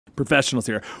Professionals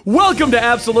here. Welcome to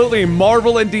Absolutely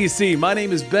Marvel and DC. My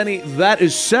name is Benny, that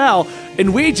is Sal,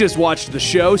 and we just watched the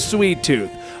show Sweet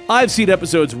Tooth. I've seen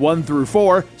episodes 1 through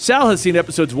 4. Sal has seen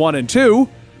episodes 1 and 2,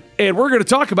 and we're going to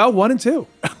talk about 1 and 2.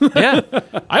 Yeah.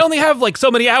 I only have like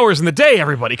so many hours in the day,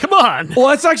 everybody. Come on. Well,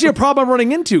 that's actually a problem I'm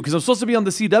running into because I'm supposed to be on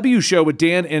the CW show with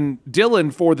Dan and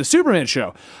Dylan for the Superman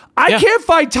show. I can't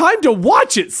find time to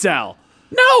watch it, Sal.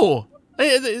 No.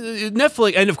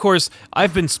 Netflix, and of course,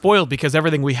 I've been spoiled because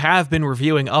everything we have been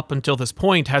reviewing up until this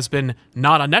point has been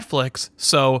not on Netflix,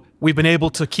 so we've been able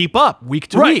to keep up week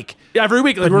to week. Yeah, every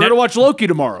week. Like, we're going to watch Loki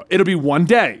tomorrow. It'll be one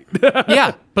day.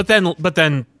 Yeah, but then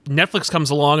Netflix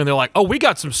comes along and they're like, oh, we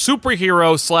got some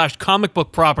superhero / comic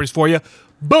book properties for you.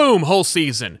 Boom, whole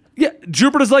season. Yeah,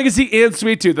 Jupiter's Legacy and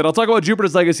Sweet Tooth. And I'll talk about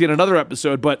Jupiter's Legacy in another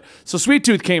episode. But so Sweet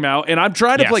Tooth came out, and I'm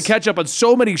trying to play catch up on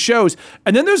so many shows.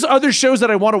 And then there's other shows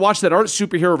that I want to watch that aren't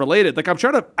superhero related. Like I'm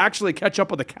trying to actually catch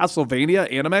up on the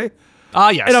Castlevania anime. Ah,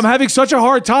 yes. And I'm having such a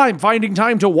hard time finding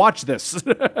time to watch this.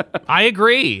 I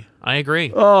agree.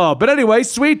 Oh, but anyway,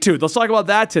 Sweet Tooth. Let's talk about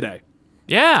that today.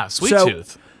 Yeah, Sweet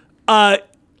Tooth.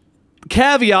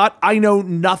 Caveat, I know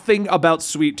nothing about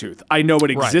Sweet Tooth. I know it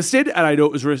existed, and I know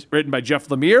it was written by Jeff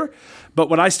Lemire, but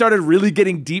when I started really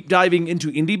getting deep diving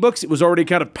into indie books, it was already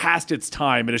kind of past its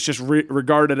time, and it's just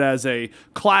regarded as a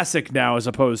classic now as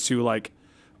opposed to like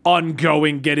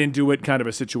ongoing, get into it kind of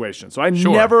a situation. So I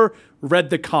never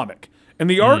read the comic, and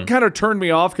the art kind of turned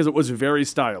me off because it was very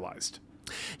stylized.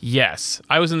 Yes,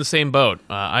 I was in the same boat.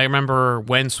 I remember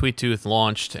when Sweet Tooth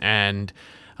launched, and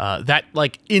that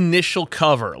like initial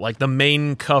cover, like the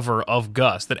main cover of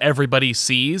Gus that everybody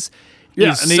sees,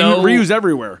 and they reuse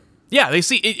everywhere. Yeah, they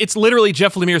see it's literally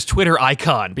Jeff Lemire's Twitter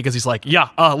icon because he's like,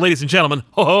 ladies and gentlemen,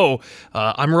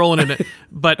 I'm rolling in it,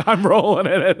 but I'm rolling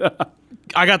in it.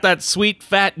 I got that sweet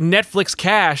fat Netflix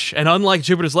cash, and unlike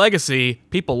Jupiter's Legacy,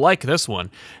 people like this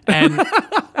one, and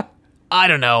I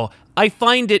don't know, I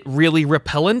find it really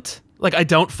repellent. Like, I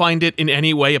don't find it in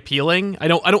any way appealing. I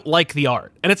don't like the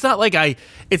art, and it's not like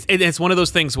it's one of those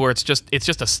things where it's just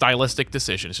a stylistic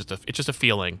decision. It's just a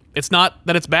feeling. It's not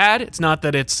that it's bad. It's not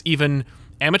that it's even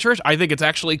amateurish. I think it's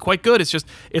actually quite good.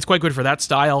 It's quite good for that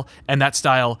style, and that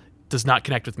style does not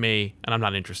connect with me, and I'm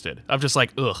not interested. I'm just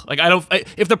like, ugh. Like,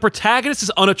 if the protagonist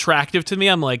is unattractive to me,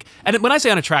 I'm like, and when I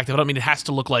say unattractive, I don't mean it has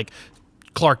to look like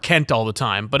Clark Kent all the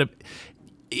time, but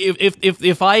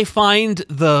if I find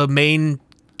the main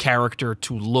character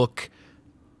to look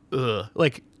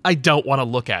like I don't want to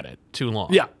look at it too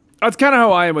long. Yeah, that's kind of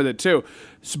how I am with it too.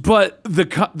 But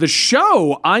the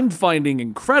show I'm finding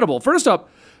incredible. First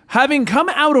up, having come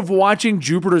out of watching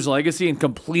Jupiter's Legacy and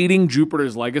completing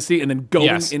Jupiter's Legacy and then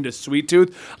going into Sweet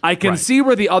Tooth, I can see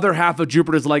where the other half of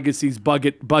Jupiter's Legacy's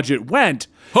budget went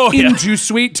into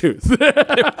Sweet Tooth.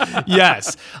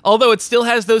 Yes. Although it still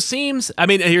has those seams. I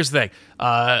mean, here's the thing.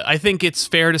 I think it's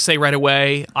fair to say right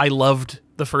away, I loved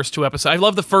the first 2 episodes. I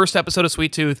love the first episode of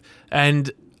Sweet Tooth, and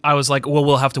I was like, well,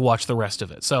 we'll have to watch the rest of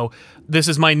it. So this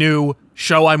is my new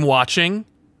show I'm watching.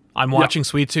 I'm watching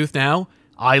Sweet Tooth now.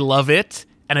 I love it,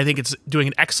 and I think it's doing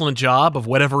an excellent job of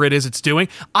whatever it is it's doing.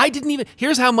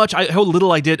 Here's how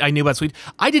little I knew about Sweet.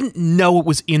 I didn't know it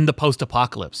was in the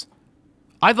post-apocalypse.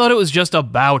 I thought it was just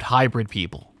about hybrid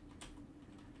people,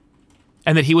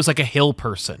 and that he was like a hill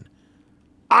person.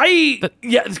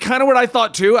 It's kind of what I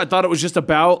thought too. I thought it was just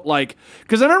about like,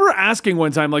 because I remember asking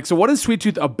one time, like, so what is Sweet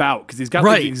Tooth about? Because he's got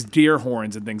like these deer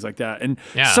horns and things like that. And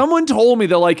someone told me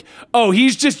they're like, oh,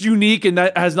 he's just unique and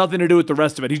that has nothing to do with the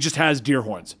rest of it. He just has deer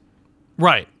horns.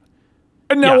 Right.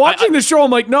 And now watching the show,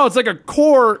 I'm like, no, it's like a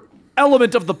core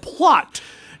element of the plot.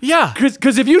 Yeah.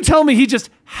 Because if you tell me he just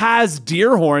has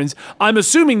deer horns, I'm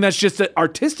assuming that's just an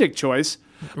artistic choice.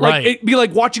 Like, it'd be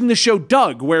like watching the show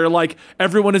Doug, where like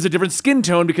everyone is a different skin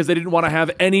tone because they didn't want to have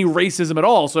any racism at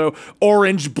all. So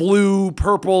orange, blue,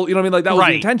 purple, you know what I mean? Like that was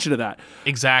the intention of that.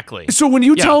 Exactly. So when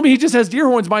you tell me he just has deer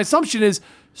horns, my assumption is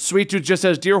Sweet Tooth just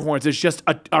has deer horns. It's just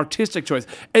an artistic choice.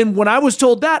 And when I was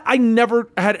told that, I never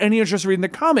had any interest in reading the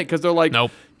comic because they're like,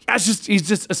 nope. He's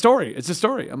just a story. It's a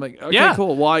story. I'm like, okay,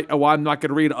 cool. Why I'm not going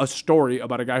to read a story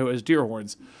about a guy who has deer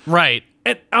horns. Right.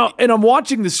 And I'm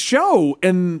watching this show,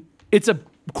 and it's a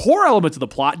core element of the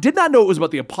plot. Did not know it was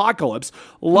about the apocalypse.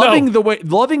 Loving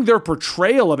their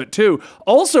portrayal of it too.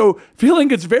 Also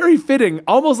feeling it's very fitting,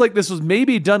 almost like this was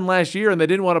maybe done last year and they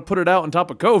didn't want to put it out on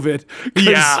top of COVID.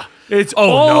 Yeah, it's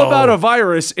all about a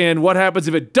virus and what happens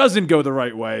if it doesn't go the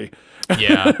right way.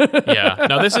 Yeah.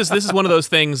 No, this is one of those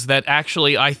things that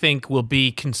actually I think will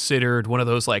be considered one of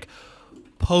those like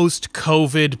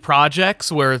post-COVID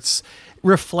projects where it's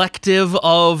reflective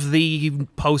of the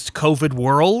post-COVID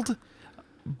world.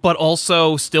 but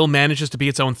also still manages to be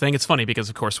its own thing. It's funny because,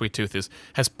 of course, Sweet Tooth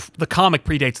the comic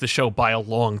predates the show by a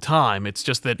long time. It's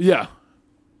just that,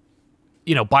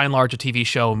 by and large, a TV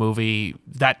show, a movie,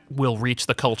 that will reach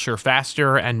the culture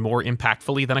faster and more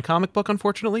impactfully than a comic book,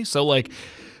 unfortunately. So, like,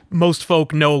 most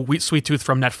folk know Sweet Tooth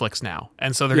from Netflix now.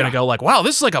 And so they're going to go like, wow,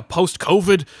 this is like a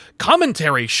post-COVID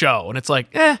commentary show. And it's like,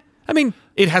 I mean,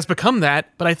 it has become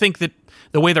that, but I think that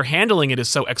the way they're handling it is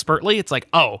so expertly. It's like,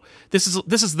 oh, this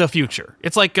is the future.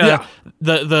 It's like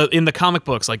the in the comic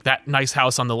books, like that Nice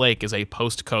House on the Lake is a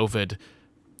post-COVID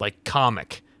like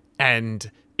comic, and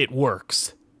it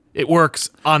works. It works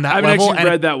on that level. I haven't actually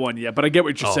read that one yet, but I get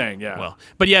what you're saying. Yeah. Well,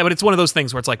 but it's one of those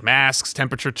things where it's like masks,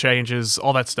 temperature changes,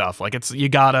 all that stuff. Like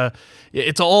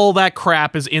it's all that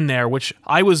crap is in there, which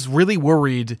I was really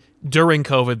worried during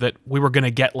COVID that we were going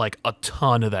to get like a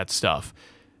ton of that stuff.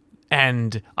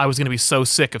 And I was going to be so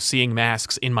sick of seeing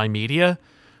masks in my media.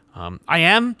 I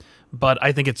am, but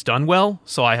I think it's done well,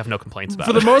 so I have no complaints about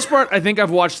it. For the most part, I think I've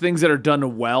watched things that are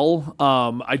done well.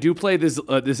 I do play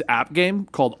this app game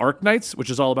called Arknights, which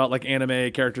is all about like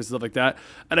anime characters and stuff like that.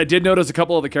 And I did notice a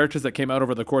couple of the characters that came out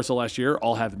over the course of last year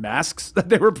all have masks that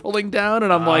they were pulling down.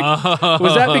 And I'm like,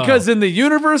 was that because in the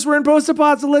universe we're in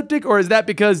post-apocalyptic, or is that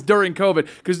because during COVID?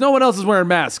 Because no one else is wearing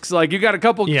masks. Like, you got a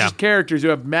couple just characters who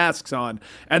have masks on,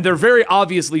 and they're very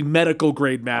obviously medical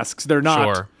grade masks. They're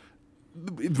not. Sure.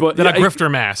 But they're not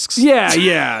grifter masks.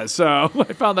 Yeah. So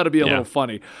I found that to be a little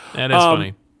funny. That is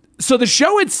funny. So the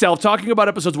show itself, talking about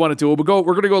episodes 1 and 2, we're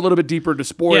going to go a little bit deeper into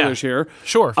spoilers here.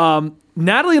 Sure.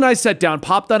 Natalie and I sat down,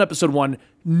 popped on episode 1,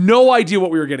 no idea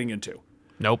what we were getting into.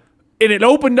 Nope. And it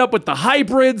opened up with the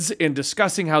hybrids and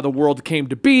discussing how the world came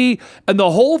to be. And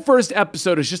the whole first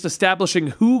episode is just establishing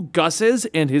who Gus is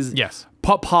and his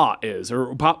papa is.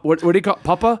 Or what do you call it?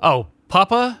 Papa? Oh,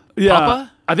 Papa? Yeah.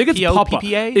 Papa? I think it's Papa.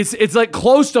 P-O-P-P-A? It's like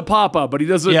close to Papa, but he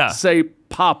doesn't say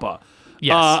Papa.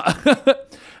 Yes.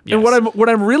 And what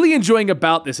I'm really enjoying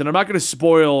about this, and I'm not going to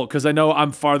spoil because I know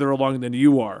I'm farther along than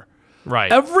you are.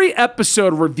 Right. Every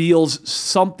episode reveals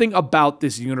something about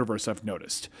this universe, I've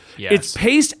noticed. Yes. It's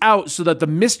paced out so that the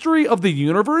mystery of the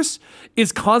universe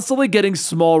is constantly getting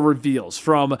small reveals,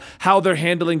 from how they're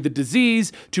handling the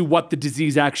disease to what the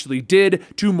disease actually did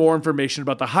to more information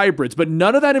about the hybrids. But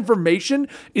none of that information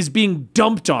is being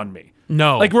dumped on me.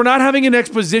 No. Like, we're not having an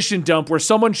exposition dump where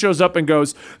someone shows up and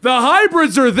goes, the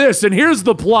hybrids are this, and here's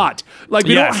the plot. Like,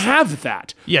 we don't have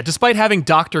that. Yeah, despite having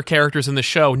doctor characters in the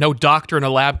show, no doctor in a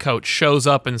lab coat shows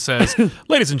up and says,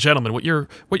 ladies and gentlemen,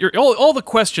 all the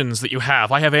questions that you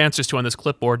have, I have answers to on this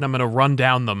clipboard, and I'm going to run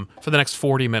down them for the next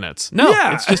 40 minutes. No,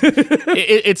 it's just,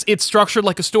 it's structured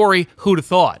like a story. Who'd have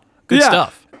thought? Good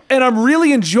stuff. And I'm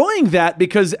really enjoying that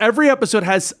because every episode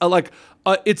has,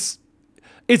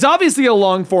 it's obviously a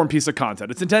long-form piece of content.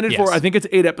 It's intended for, I think it's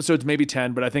 8 episodes, maybe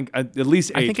 10, but I think at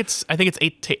least 8. I think it's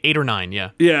 8 or 9, yeah.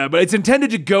 Yeah, but it's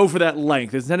intended to go for that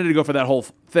length. It's intended to go for that whole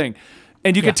thing.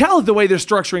 And you can tell the way they're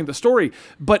structuring the story.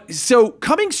 But so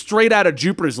coming straight out of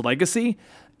Jupiter's Legacy,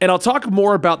 and I'll talk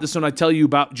more about this when I tell you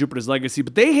about Jupiter's Legacy,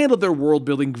 but they handled their world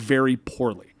building very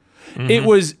poorly. Mm-hmm. It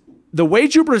was, the way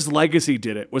Jupiter's Legacy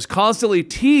did it was constantly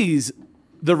tease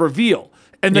the reveal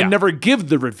and then never give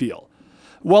the reveal.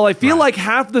 Well, I feel like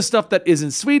half the stuff that is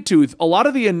in Sweet Tooth, a lot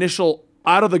of the initial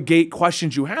out-of-the-gate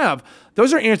questions you have,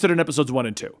 those are answered in episodes 1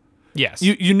 and 2. Yes.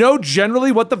 You know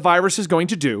generally what the virus is going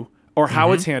to do or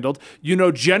how it's handled. You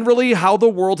know generally how the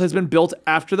world has been built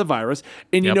after the virus.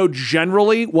 And you know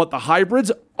generally what the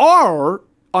hybrids are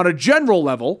on a general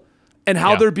level and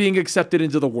how they're being accepted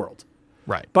into the world.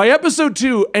 Right. By episode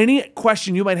 2, any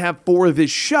question you might have for this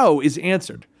show is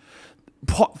answered.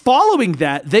 Following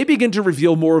that, they begin to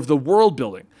reveal more of the world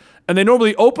building. And they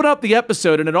normally open up the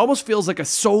episode, and it almost feels like a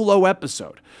solo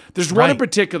episode. There's one in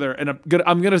particular, and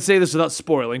I'm gonna say this without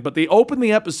spoiling, but they open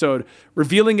the episode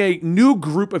revealing a new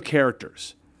group of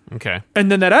characters. Okay.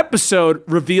 And then that episode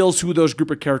reveals who those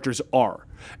group of characters are.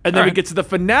 And then we get to the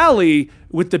finale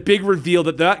with the big reveal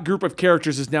that that group of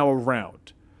characters is now around.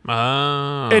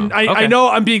 And I know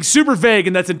I'm being super vague,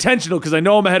 and that's intentional because I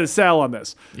know I'm ahead of Sal on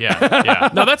this. Yeah.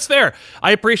 No, that's fair.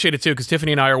 I appreciate it too because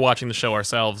Tiffany and I are watching the show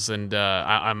ourselves, and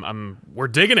we're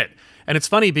digging it. And it's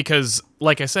funny because,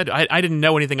 like I said, I didn't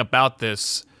know anything about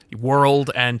this world,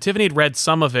 and Tiffany had read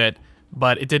some of it,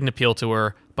 but it didn't appeal to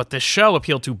her. But this show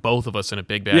appealed to both of us in a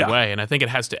big bad way, and I think it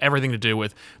has everything to do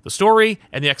with the story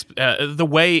and the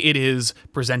way it is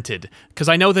presented. Because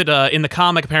I know that in the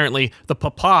comic, apparently, the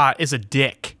papa is a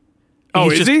dick.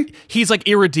 Is he? He's like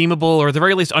irredeemable, or at the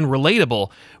very least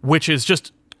unrelatable, which is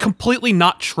just completely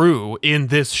not true in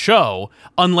this show,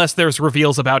 unless there's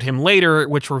reveals about him later,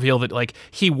 which reveal that like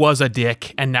he was a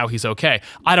dick and now he's okay.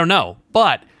 I don't know,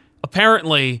 but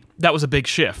apparently that was a big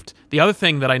shift. The other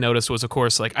thing that I noticed was, of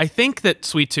course, like, I think that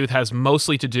Sweet Tooth has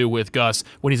mostly to do with Gus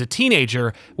when he's a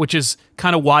teenager, which is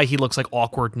kind of why he looks like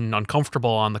awkward and uncomfortable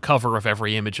on the cover of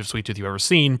every image of Sweet Tooth you've ever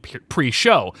seen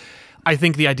pre-show. I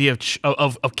think the idea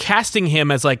of casting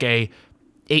him as like a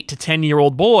 8 to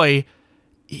 10-year-old boy,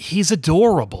 he's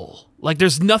adorable. Like,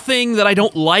 there's nothing that I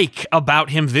don't like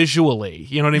about him visually.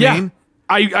 You know what I mean?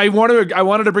 I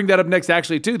wanted to bring that up next,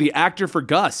 actually, too. The actor for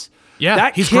Gus. Yeah,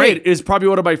 that he's kid great. is probably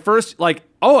one of my first, like,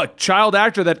 a child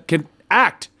actor that can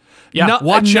act. Yeah,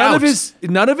 watch out.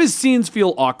 None of his scenes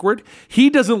feel awkward.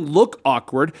 He doesn't look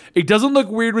awkward. It doesn't look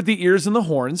weird with the ears and the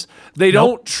horns. They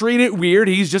don't treat it weird.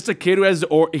 He's just a kid who has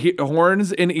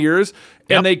horns and ears,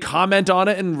 and they comment on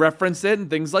it and reference it and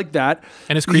things like that.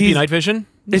 And his creepy night vision.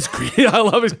 I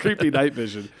love his creepy night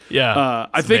vision. Yeah,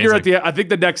 I think I think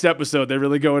the next episode they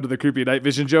really go into the creepy night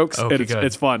vision jokes. Okay, and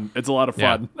it's fun. It's a lot of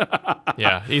fun.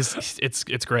 Yeah,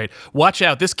 it's great. Watch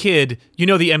out, this kid. You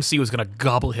know the MC was gonna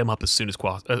gobble him up as soon as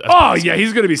possible. Yeah,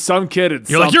 he's gonna be some kid.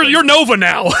 You're Nova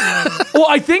now. Well,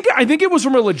 I think it was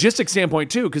from a logistics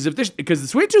standpoint too, because the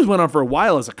Sweet Tooth went on for a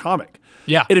while as a comic.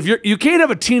 Yeah, and if you can't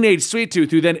have a teenage Sweet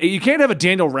Tooth, you can't have a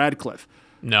Daniel Radcliffe.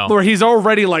 No, where he's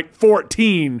already like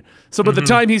 14. So by the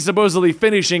time he's supposedly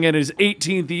finishing in his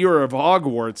 18th year of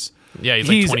Hogwarts,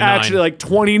 he's like actually like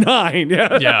 29.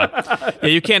 Yeah,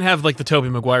 you can't have like the Tobey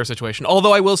Maguire situation.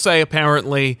 Although I will say,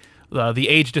 apparently, the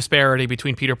age disparity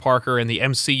between Peter Parker and the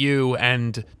MCU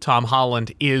and Tom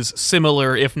Holland is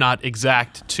similar, if not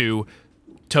exact, to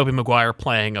Tobey Maguire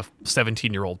playing a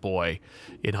 17-year-old boy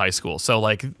in high school. So,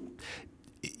 like,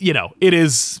 you know, it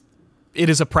is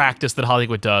a practice that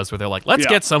Hollywood does where they're like, let's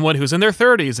get someone who's in their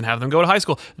 30s and have them go to high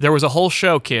school. There was a whole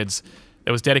show, kids,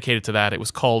 that was dedicated to that. It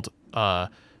was called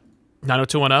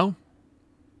 90210.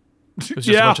 It was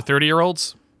just a bunch of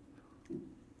 30-year-olds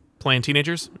playing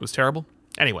teenagers. It was terrible.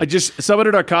 Anyway. Someone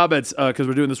in our comments, because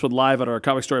we're doing this one live on our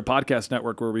Comic Story Podcast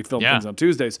Network where we film things on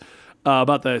Tuesdays,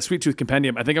 about the Sweet Tooth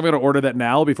Compendium. I think I'm going to order that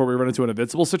now before we run into an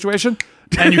Invincible situation.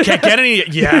 And you can't get any.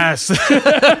 Yes.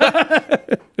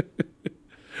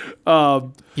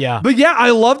 But yeah,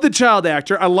 I love the child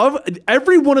actor. I love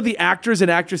every one of the actors and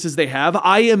actresses they have.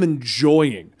 I am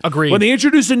enjoying. Agreed. When they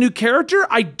introduce a new character,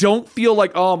 I don't feel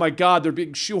like, oh my God, they're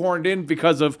being shoehorned in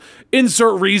because of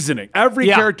insert reasoning. Every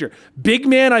character. Big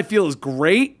Man, I feel, is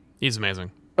great. He's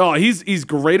amazing. Oh, he's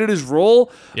great at his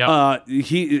role.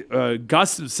 Yep.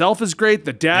 Gus himself is great.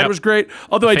 The dad was great.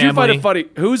 Although I do find it funny.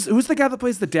 Who's the guy that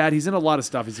plays the dad? He's in a lot of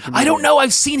stuff. He's a comedian. I don't know.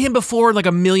 I've seen him before in like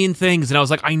a million things, and I was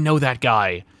like, I know that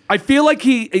guy. I feel like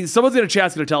someone's in a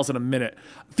chat's going to tell us in a minute.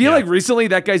 I feel like recently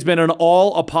that guy's been on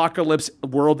all apocalypse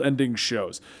world-ending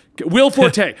shows. Will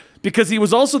Forte, because he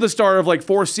was also the star of like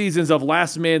 4 seasons of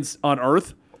Last Man on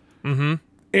Earth. Mm-hmm.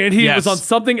 And he was on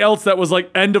something else that was like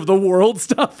end of the world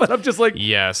stuff. And I'm just like,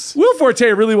 yes, Will Forte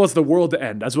really wants the world to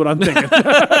end. That's what I'm thinking.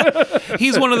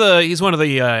 He's one of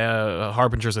the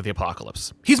harbingers of the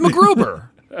apocalypse. He's MacGruber.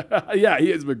 Yeah,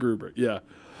 he is MacGruber. Yeah.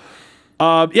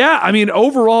 I mean,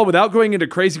 overall, without going into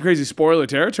crazy spoiler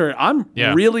territory, I'm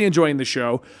really enjoying the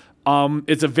show.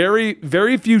 It's a very,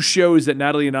 very few shows that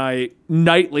Natalie and I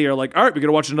nightly are like, all right, we're going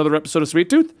to watch another episode of Sweet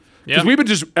Tooth. Because we've been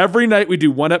every night we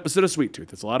do one episode of Sweet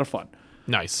Tooth. It's a lot of fun.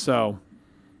 Nice. So,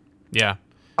 yeah.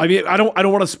 I mean, I don't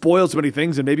want to spoil so many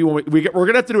things, and maybe when we're going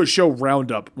to have to do a show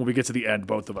roundup when we get to the end,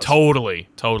 both of us. Totally.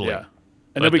 Yeah.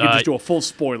 And then we can just do a full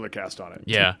spoiler cast on it.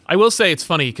 Yeah. I will say it's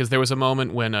funny because there was a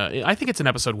moment when, I think it's in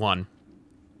episode 1,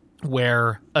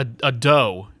 where a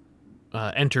doe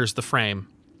enters the frame.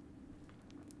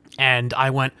 And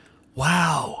I went,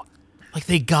 wow, like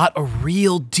they got a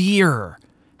real deer.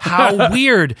 How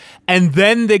weird. And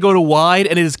then they go to wide,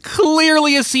 and it is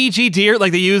clearly a CG deer.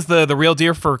 Like they use the real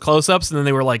deer for close-ups, and then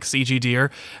they were like CG deer.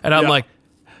 And I'm like,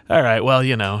 all right, well,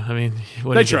 you know, I mean,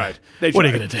 what are you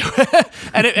going to do?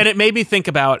 and it made me think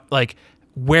about like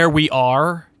where we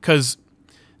are, because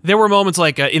there were moments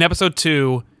like in episode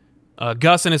 2,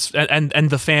 Gus and his and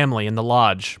the family in the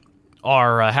lodge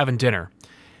are having dinner,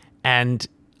 and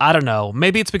I don't know,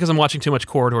 maybe it's because I'm watching too much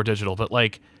Corridor Digital, but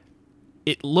like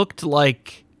it looked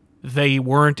like they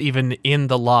weren't even in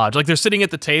the lodge. Like they're sitting at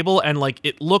the table, and like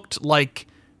it looked like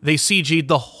they CG'd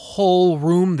the whole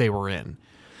room they were in.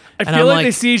 I feel like they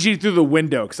CG'd through the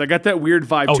window, because I got that weird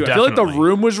vibe too. I feel like the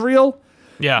room was real.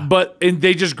 Yeah. But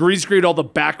they just green screened all the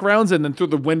backgrounds, and then through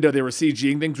the window they were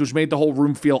CGing things, which made the whole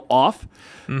room feel off.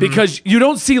 Mm-hmm. Because you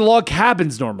don't see log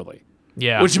cabins normally.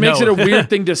 Yeah. Which makes it a weird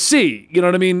thing to see. You know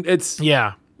what I mean? It's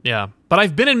Yeah. But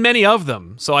I've been in many of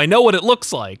them, so I know what it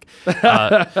looks like.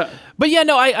 But yeah,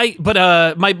 no,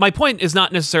 my point is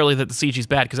not necessarily that the CG's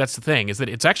bad, because that's the thing, is that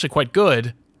it's actually quite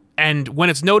good. And when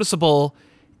it's noticeable,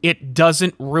 it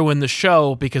doesn't ruin the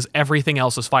show because everything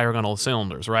else is firing on all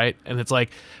cylinders, right? And it's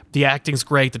like the acting's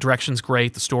great, the direction's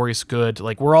great, the story's good.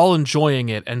 Like we're all enjoying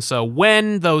it. And so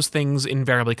when those things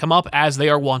invariably come up, as they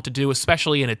are wont to do,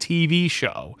 especially in a TV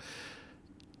show,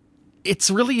 it's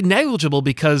really negligible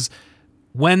because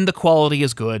when the quality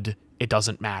is good, it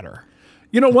doesn't matter.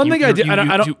 You know, one thing I did,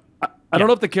 I don't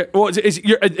know if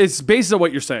it's based on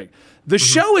what you're saying. The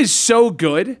show is so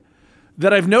good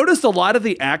that I've noticed a lot of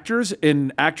the actors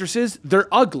and actresses, they're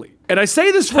ugly. And I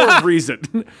say this for a reason.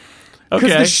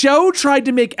 Because the show tried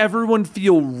to make everyone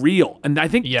feel real. And I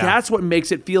think that's what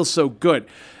makes it feel so good.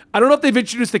 I don't know if they've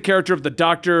introduced the character of the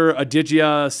Dr.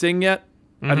 Aditya Singh yet.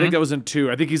 I think that was in 2.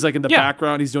 I think he's like in the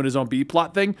background. He's doing his own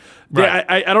B-plot thing. Right.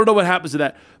 I don't know what happens to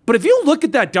that. But if you look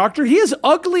at that doctor, he is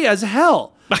ugly as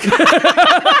hell. But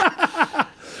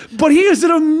he is an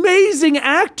amazing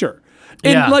actor.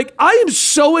 And like, I am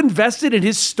so invested in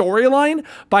his storyline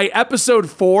by episode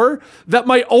 4 that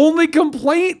my only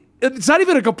complaint, it's not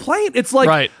even a complaint. It's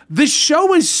like, this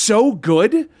show is so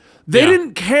good. They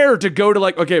didn't care to go to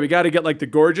like, okay, we got to get like the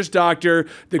gorgeous doctor,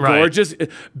 the gorgeous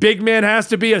big man has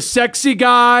to be a sexy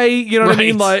guy. You know what I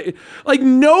mean? Like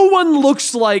no one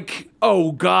looks like,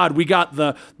 oh God, we got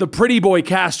the pretty boy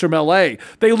cast from LA.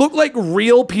 They look like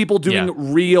real people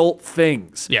doing real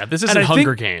things. Yeah, this isn't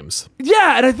Hunger Games.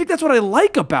 Yeah, and I think that's what I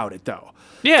like about it though.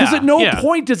 Yeah. Because at no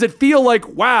point does it feel like,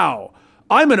 wow,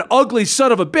 I'm an ugly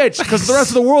son of a bitch because the rest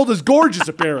of the world is gorgeous,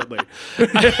 apparently.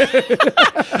 That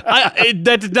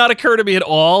did not occur to me at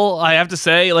all, I have to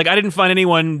say. Like, I didn't find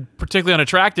anyone particularly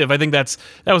unattractive. I think that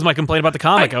was my complaint about the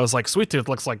comic. I was like, Sweet Tooth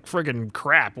looks like friggin'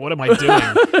 crap. What am I doing?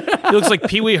 He looks like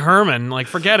Pee Wee Herman. Like,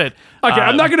 forget it. Okay,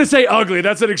 I'm not going to say ugly.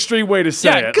 That's an extreme way to say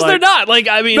it. Yeah, because they're not. Like,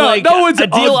 I mean, no one's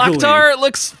Adil Akhtar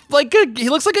looks like he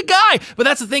looks like a guy. But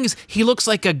that's the thing is, he looks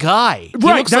like a guy. He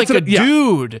looks like a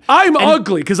dude. I'm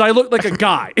ugly because I look like a guy.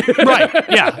 Right,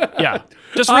 yeah.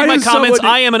 Just read my comments.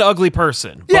 I am an ugly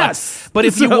person. But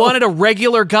if you wanted a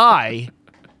regular guy,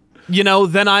 you know,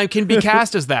 then I can be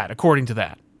cast as that, according to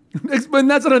that. And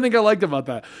that's what I think I liked about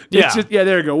that. It's just,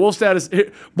 there you go. Wolf status,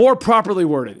 more properly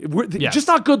worded. Just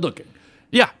not good looking.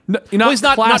 Yeah. He's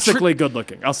not classically good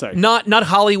looking, I'll say. Not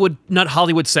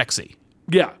Hollywood sexy.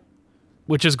 Yeah.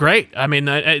 Which is great. I mean,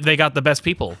 they got the best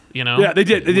people, you know? Yeah, they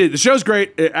did. The show's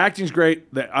great. Acting's great.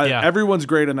 Everyone's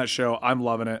great in that show. I'm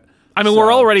loving it. I mean,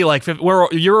 we're already like,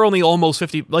 you're only almost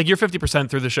 50, like you're 50%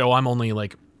 through the show. I'm only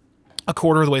like a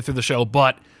quarter of the way through the show.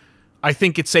 But I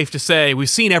think it's safe to say we've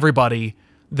seen everybody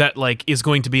that like is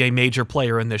going to be a major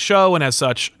player in this show. And as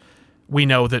such, we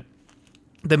know that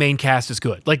the main cast is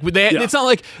good. Like it's not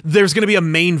like there's going to be a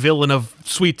main villain of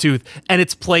Sweet Tooth and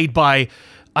it's played by,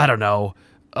 I don't know,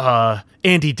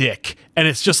 Andy Dick, and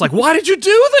it's just like, why did you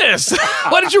do this?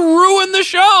 Why did you ruin the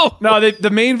show? No, the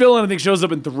main villain I think shows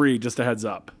up in 3. Just a heads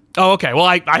up. Oh, okay. Well,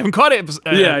 I haven't caught it.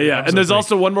 And there's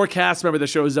also one more cast member that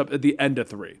shows up at the end of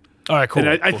 3. All right, cool.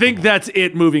 And I think that's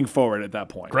it moving forward at that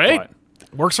point. Great.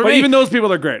 Works for me. But even those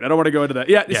people are great. I don't want to go into that.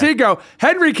 Yeah, so you go.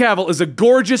 Henry Cavill is a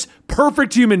gorgeous,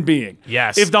 perfect human being.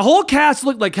 Yes. If the whole cast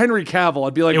looked like Henry Cavill,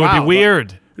 I'd be like, it would be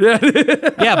weird.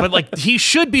 Yeah, but like he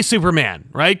should be Superman,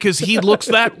 right? Because he looks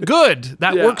that good.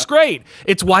 That works great.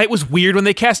 It's why it was weird when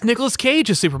they cast Nicolas Cage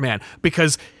as Superman,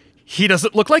 because he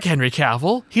doesn't look like Henry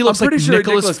Cavill. He looks like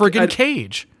Nicolas friggin'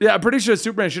 Cage. Yeah, I'm pretty sure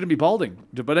Superman shouldn't be balding.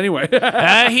 But anyway,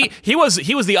 he was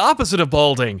the opposite of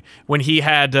balding when he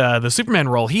had the Superman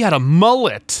role. He had a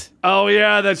mullet. Oh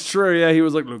yeah, that's true. Yeah, he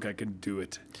was like, "Look, I can do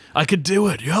it. I could do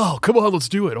it. Yo, come on, let's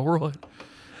do it. All right."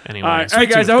 Anyway, all right,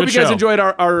 guys. I hope you guys enjoyed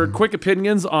our quick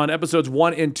opinions on episodes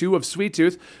 1 and 2 of Sweet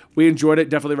Tooth. We enjoyed it.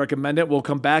 Definitely recommend it. We'll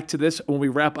come back to this when we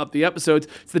wrap up the episodes.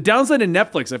 It's the downside in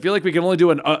Netflix. I feel like we can only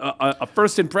do a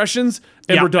first impressions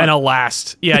and we're done. And a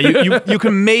last. Yeah, you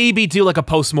can maybe do like a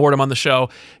post-mortem on the show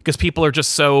because people are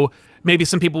just so. Maybe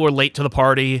some people were late to the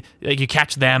party. You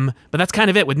catch them, but that's kind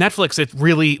of it. With Netflix, it's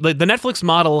really the Netflix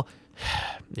model.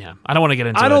 Yeah, I don't want to get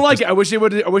into it. I don't like it. I wish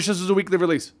this was a weekly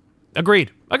release.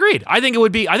 Agreed. I think it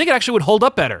would be. I think it actually would hold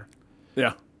up better.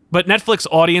 Yeah. But Netflix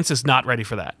audience is not ready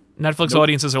for that. Netflix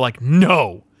audiences are like,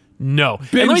 no. Binging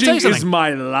and let me tell you something. Is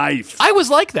my life. I was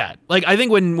like that. Like, I think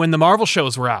when the Marvel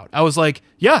shows were out, I was like,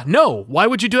 yeah, no. Why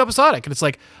would you do episodic? And it's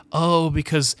like, oh,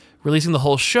 because releasing the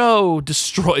whole show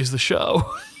destroys the show.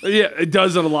 Yeah, it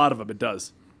does on a lot of them. It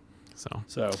does.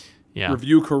 So. Yeah.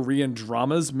 Review Korean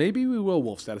dramas. Maybe we will,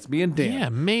 Wolf Status. Me and Dan. Yeah,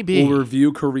 maybe. We'll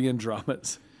review Korean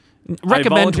dramas.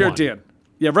 Recommend one. Dan.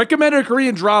 Yeah, recommend a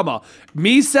Korean drama.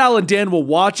 Me, Sal, and Dan will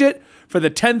watch it for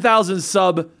the 10,000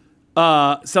 sub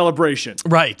celebration.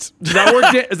 Right. Does that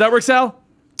work, Dan? Does that work, Sal?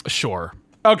 Sure.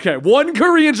 Okay, one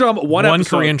Korean drama, one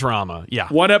episode. Korean drama, yeah.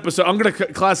 One episode. I'm going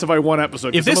to classify one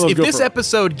episode. If this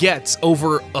episode gets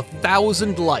over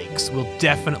 1,000 likes, we'll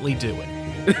definitely do it.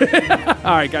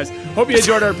 All right, guys. Hope you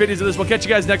enjoyed our opinions of this. We'll catch you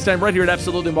guys next time right here at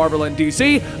Absolutely Marvel and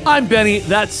DC. I'm Benny.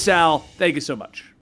 That's Sal. Thank you so much.